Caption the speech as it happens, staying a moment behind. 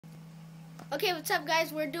Okay, what's up,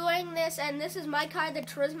 guys? We're doing this, and this is my car, the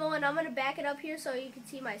Turismo, and I'm going to back it up here so you can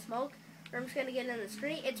see my smoke. I'm just going to get in the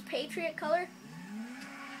street. It's Patriot color.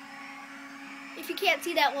 If you can't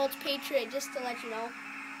see that, well, it's Patriot, just to let you know.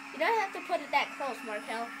 You don't have to put it that close,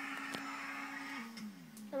 Markel.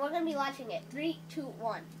 And we're going to be launching it. 3, 2,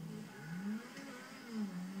 1.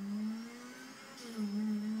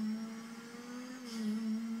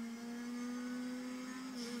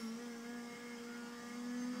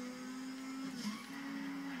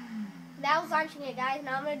 That was launching it, guys.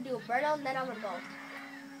 Now I'm going to do a burnout, and then I'm going to go.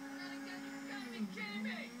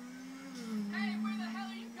 Hey, where the hell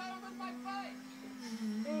are you going with my bike?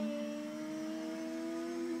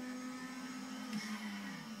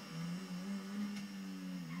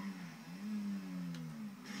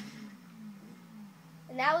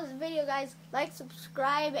 And that was the video, guys. Like,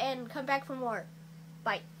 subscribe, and come back for more.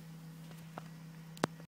 Bye.